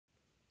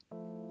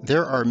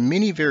There are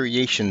many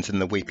variations in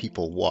the way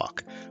people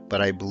walk,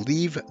 but I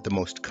believe the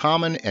most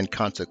common and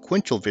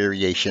consequential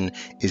variation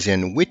is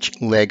in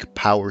which leg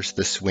powers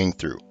the swing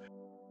through,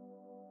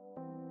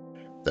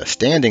 the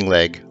standing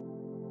leg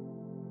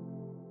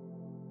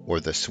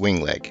or the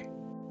swing leg.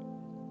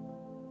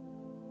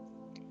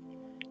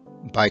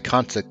 By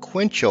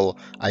consequential,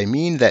 I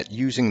mean that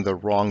using the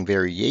wrong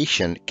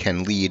variation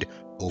can lead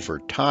over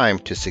time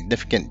to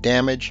significant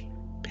damage,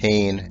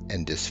 pain,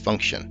 and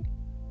dysfunction.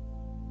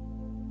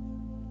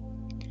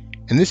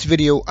 In this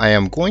video, I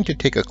am going to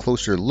take a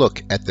closer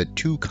look at the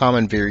two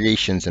common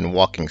variations in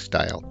walking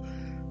style.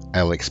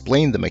 I'll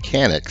explain the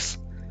mechanics,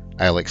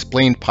 I'll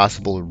explain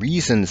possible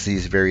reasons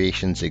these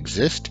variations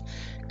exist,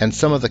 and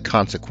some of the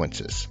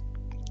consequences.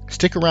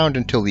 Stick around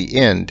until the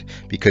end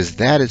because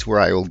that is where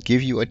I will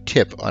give you a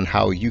tip on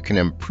how you can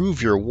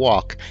improve your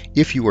walk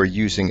if you are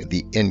using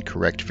the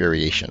incorrect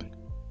variation.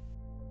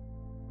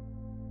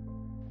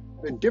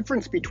 The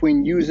difference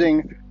between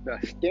using the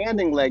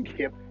standing leg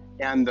hip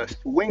and the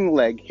swing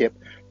leg hip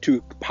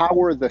to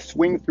power the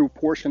swing through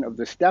portion of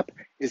the step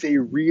is a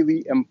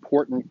really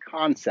important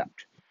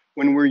concept.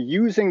 When we're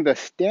using the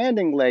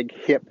standing leg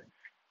hip,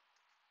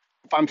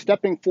 if I'm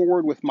stepping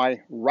forward with my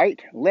right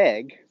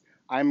leg,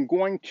 I'm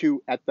going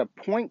to, at the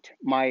point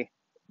my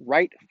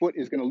right foot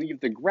is going to leave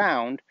the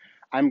ground,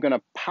 I'm going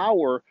to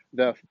power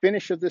the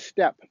finish of the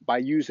step by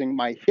using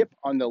my hip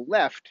on the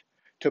left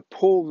to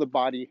pull the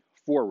body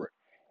forward.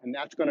 And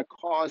that's going to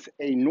cause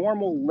a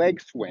normal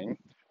leg swing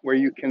where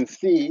you can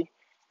see,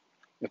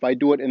 if I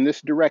do it in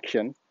this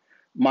direction,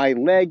 my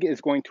leg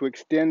is going to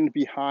extend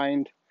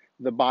behind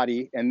the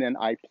body and then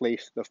I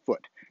place the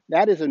foot.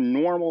 That is a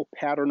normal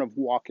pattern of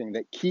walking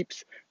that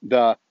keeps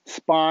the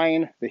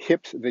spine, the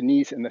hips, the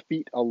knees, and the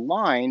feet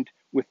aligned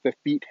with the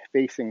feet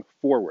facing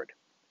forward.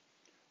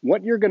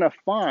 What you're going to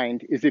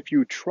find is if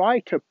you try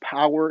to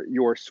power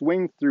your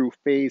swing through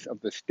phase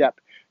of the step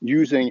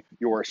using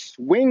your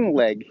swing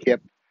leg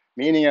hip,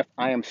 meaning if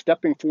I am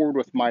stepping forward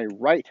with my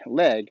right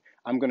leg,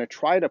 I'm going to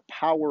try to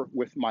power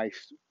with my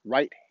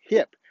right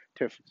hip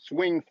to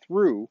swing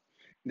through.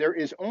 There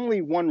is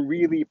only one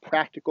really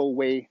practical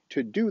way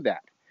to do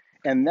that,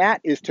 and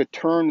that is to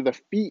turn the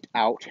feet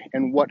out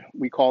in what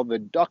we call the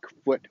duck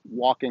foot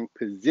walking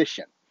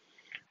position.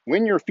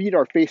 When your feet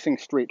are facing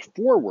straight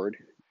forward,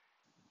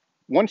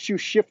 once you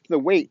shift the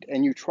weight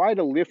and you try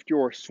to lift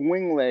your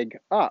swing leg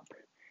up,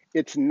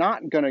 it's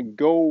not going to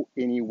go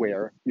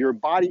anywhere. Your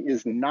body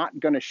is not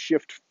going to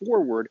shift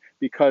forward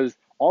because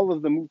all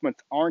of the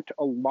movements aren't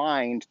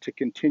aligned to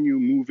continue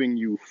moving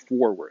you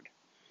forward.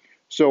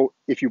 So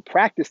if you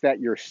practice that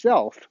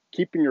yourself,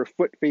 keeping your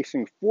foot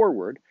facing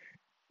forward,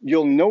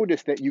 you'll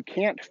notice that you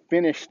can't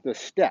finish the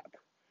step.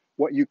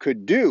 What you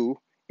could do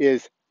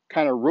is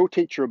kind of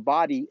rotate your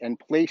body and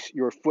place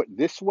your foot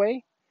this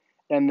way.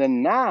 And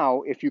then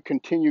now, if you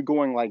continue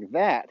going like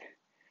that,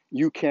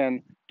 you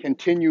can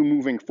continue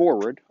moving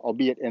forward,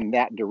 albeit in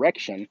that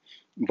direction.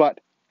 But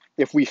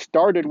if we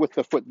started with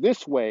the foot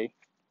this way,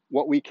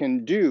 what we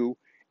can do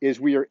is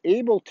we are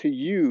able to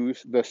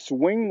use the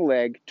swing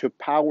leg to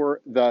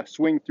power the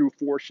swing through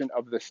portion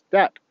of the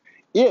step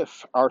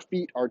if our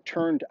feet are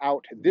turned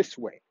out this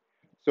way.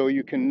 So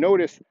you can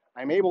notice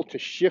I'm able to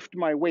shift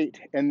my weight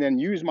and then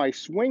use my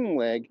swing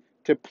leg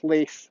to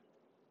place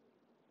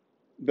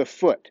the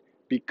foot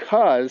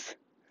because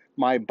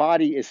my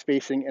body is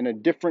facing in a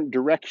different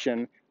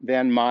direction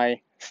than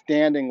my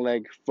standing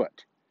leg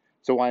foot.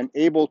 So I'm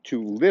able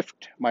to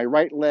lift my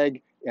right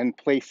leg and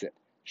place it,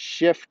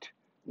 shift,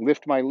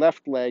 lift my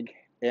left leg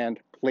and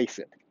place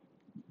it.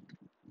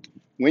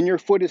 When your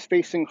foot is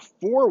facing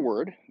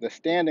forward, the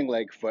standing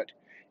leg foot,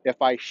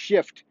 if I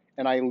shift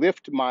and I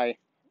lift my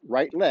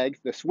right leg,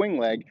 the swing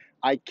leg,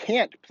 I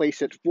can't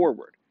place it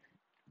forward.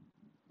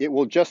 It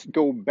will just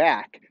go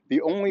back. The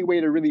only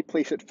way to really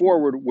place it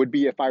forward would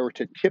be if I were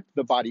to tip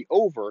the body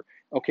over.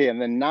 Okay, and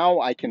then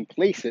now I can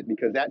place it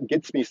because that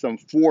gets me some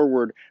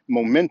forward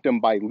momentum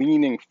by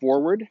leaning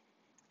forward.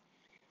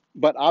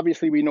 But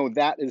obviously we know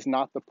that is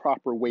not the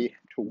proper way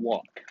to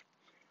walk.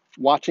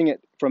 Watching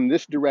it from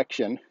this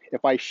direction,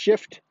 if I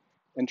shift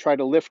and try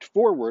to lift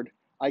forward,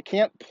 I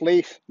can't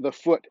place the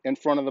foot in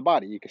front of the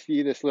body. You can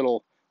see this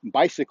little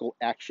bicycle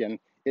action.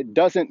 It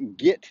doesn't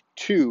get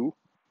to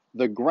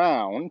the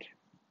ground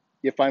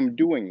if I'm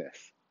doing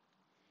this.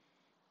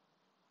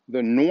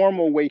 The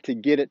normal way to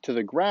get it to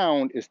the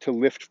ground is to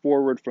lift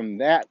forward from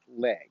that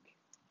leg.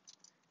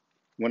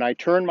 When I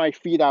turn my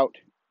feet out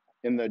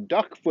in the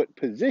duck foot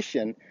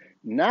position,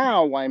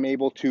 now I'm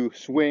able to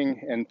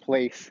swing and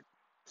place,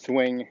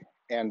 swing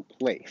and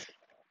place.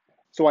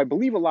 So I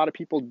believe a lot of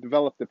people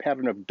develop the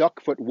pattern of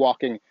duck foot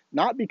walking,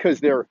 not because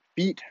their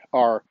feet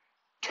are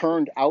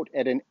turned out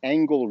at an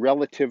angle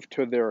relative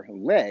to their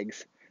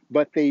legs,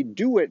 but they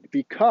do it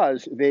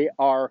because they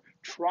are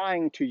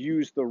trying to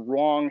use the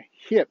wrong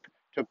hip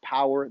to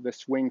power the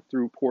swing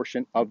through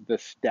portion of the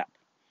step.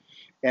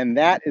 And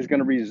that is going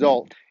to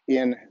result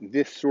in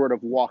this sort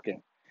of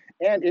walking.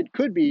 And it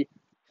could be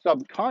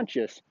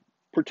subconscious,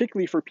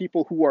 particularly for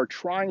people who are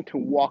trying to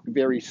walk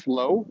very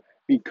slow,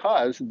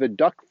 because the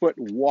duck foot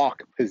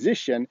walk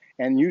position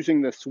and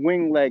using the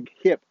swing leg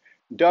hip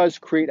does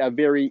create a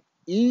very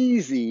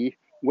easy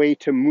way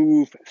to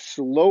move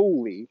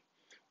slowly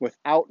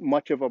without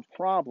much of a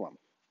problem.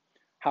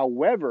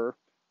 However,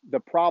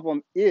 the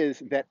problem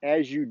is that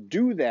as you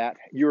do that,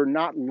 you're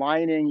not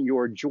lining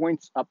your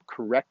joints up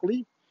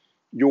correctly.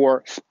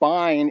 Your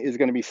spine is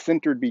going to be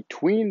centered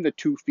between the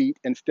 2 feet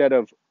instead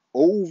of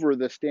over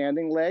the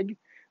standing leg.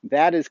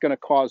 That is going to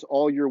cause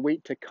all your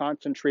weight to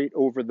concentrate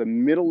over the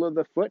middle of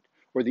the foot,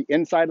 or the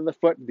inside of the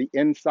foot, the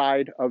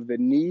inside of the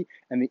knee,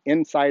 and the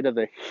inside of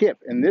the hip.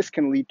 And this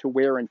can lead to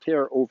wear and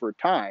tear over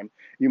time.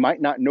 You might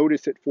not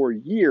notice it for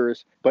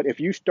years, but if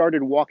you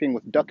started walking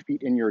with duck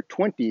feet in your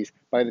 20s,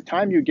 by the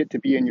time you get to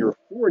be in your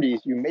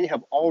 40s, you may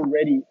have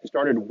already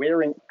started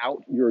wearing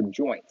out your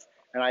joints.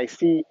 And I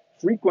see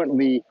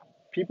frequently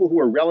people who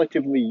are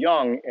relatively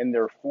young in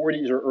their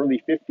 40s or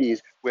early 50s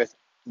with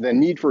the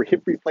need for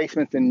hip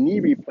replacements and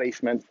knee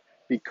replacements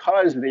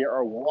because they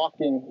are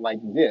walking like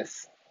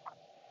this.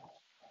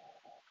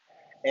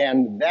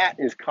 And that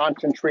is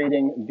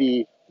concentrating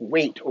the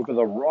weight over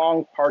the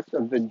wrong parts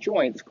of the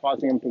joints,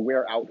 causing them to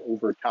wear out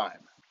over time.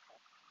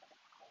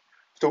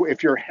 So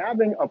if you're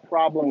having a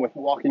problem with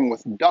walking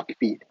with duck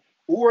feet,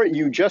 or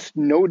you just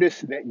notice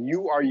that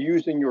you are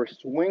using your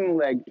swing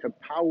leg to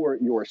power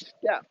your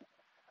step,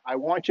 I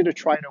want you to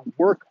try to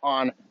work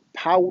on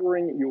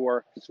powering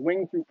your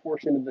swing through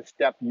portion of the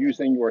step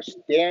using your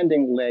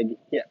standing leg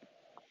hip.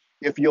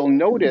 If you'll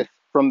notice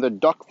from the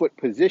duck foot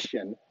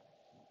position,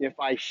 if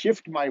I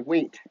shift my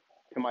weight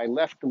to my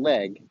left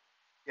leg,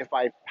 if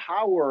I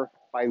power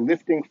by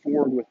lifting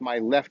forward with my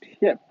left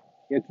hip,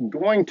 it's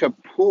going to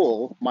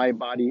pull my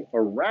body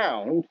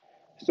around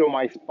so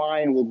my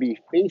spine will be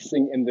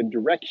facing in the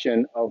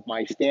direction of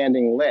my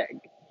standing leg.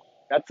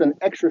 That's an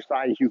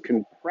exercise you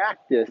can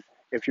practice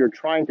if you're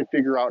trying to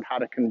figure out how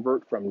to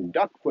convert from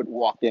duck foot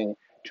walking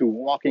to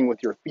walking with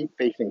your feet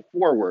facing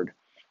forward,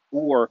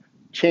 or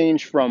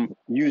change from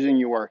using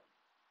your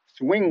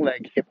swing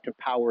leg hip to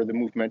power the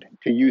movement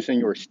to using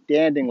your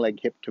standing leg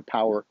hip to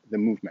power the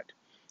movement.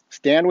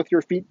 Stand with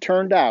your feet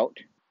turned out,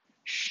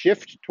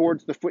 shift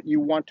towards the foot you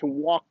want to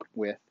walk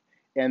with,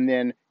 and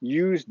then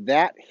use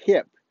that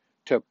hip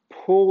to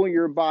pull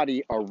your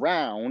body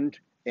around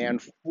and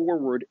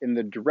forward in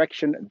the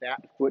direction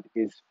that foot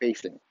is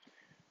facing.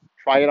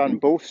 Try it on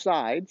both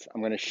sides.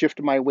 I'm going to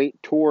shift my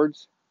weight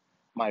towards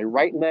my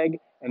right leg,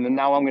 and then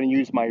now I'm going to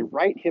use my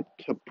right hip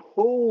to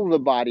pull the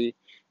body,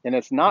 and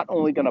it's not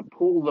only going to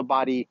pull the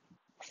body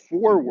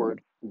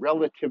forward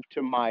relative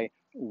to my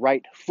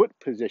right foot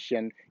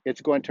position,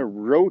 it's going to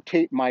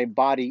rotate my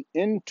body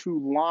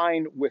into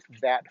line with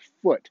that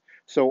foot.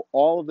 So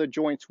all of the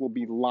joints will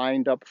be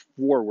lined up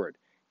forward.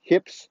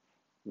 Hips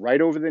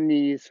right over the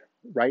knees,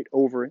 right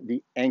over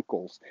the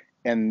ankles.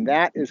 And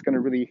that is going to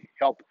really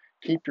help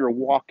keep your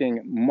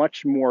walking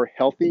much more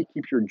healthy,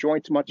 keep your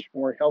joints much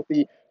more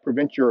healthy,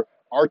 prevent your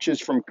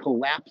arches from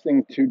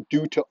collapsing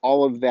due to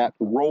all of that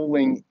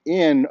rolling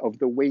in of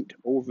the weight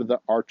over the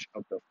arch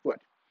of the foot.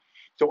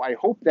 So I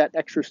hope that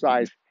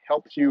exercise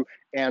helps you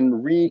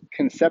in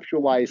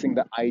reconceptualizing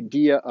the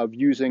idea of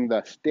using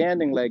the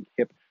standing leg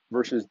hip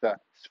versus the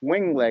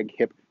swing leg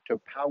hip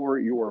to power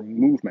your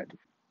movement.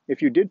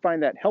 If you did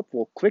find that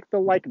helpful, click the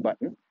like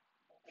button,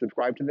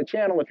 subscribe to the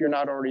channel if you're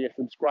not already a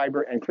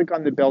subscriber, and click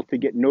on the bell to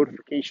get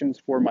notifications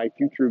for my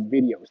future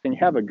videos. And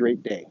have a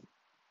great day.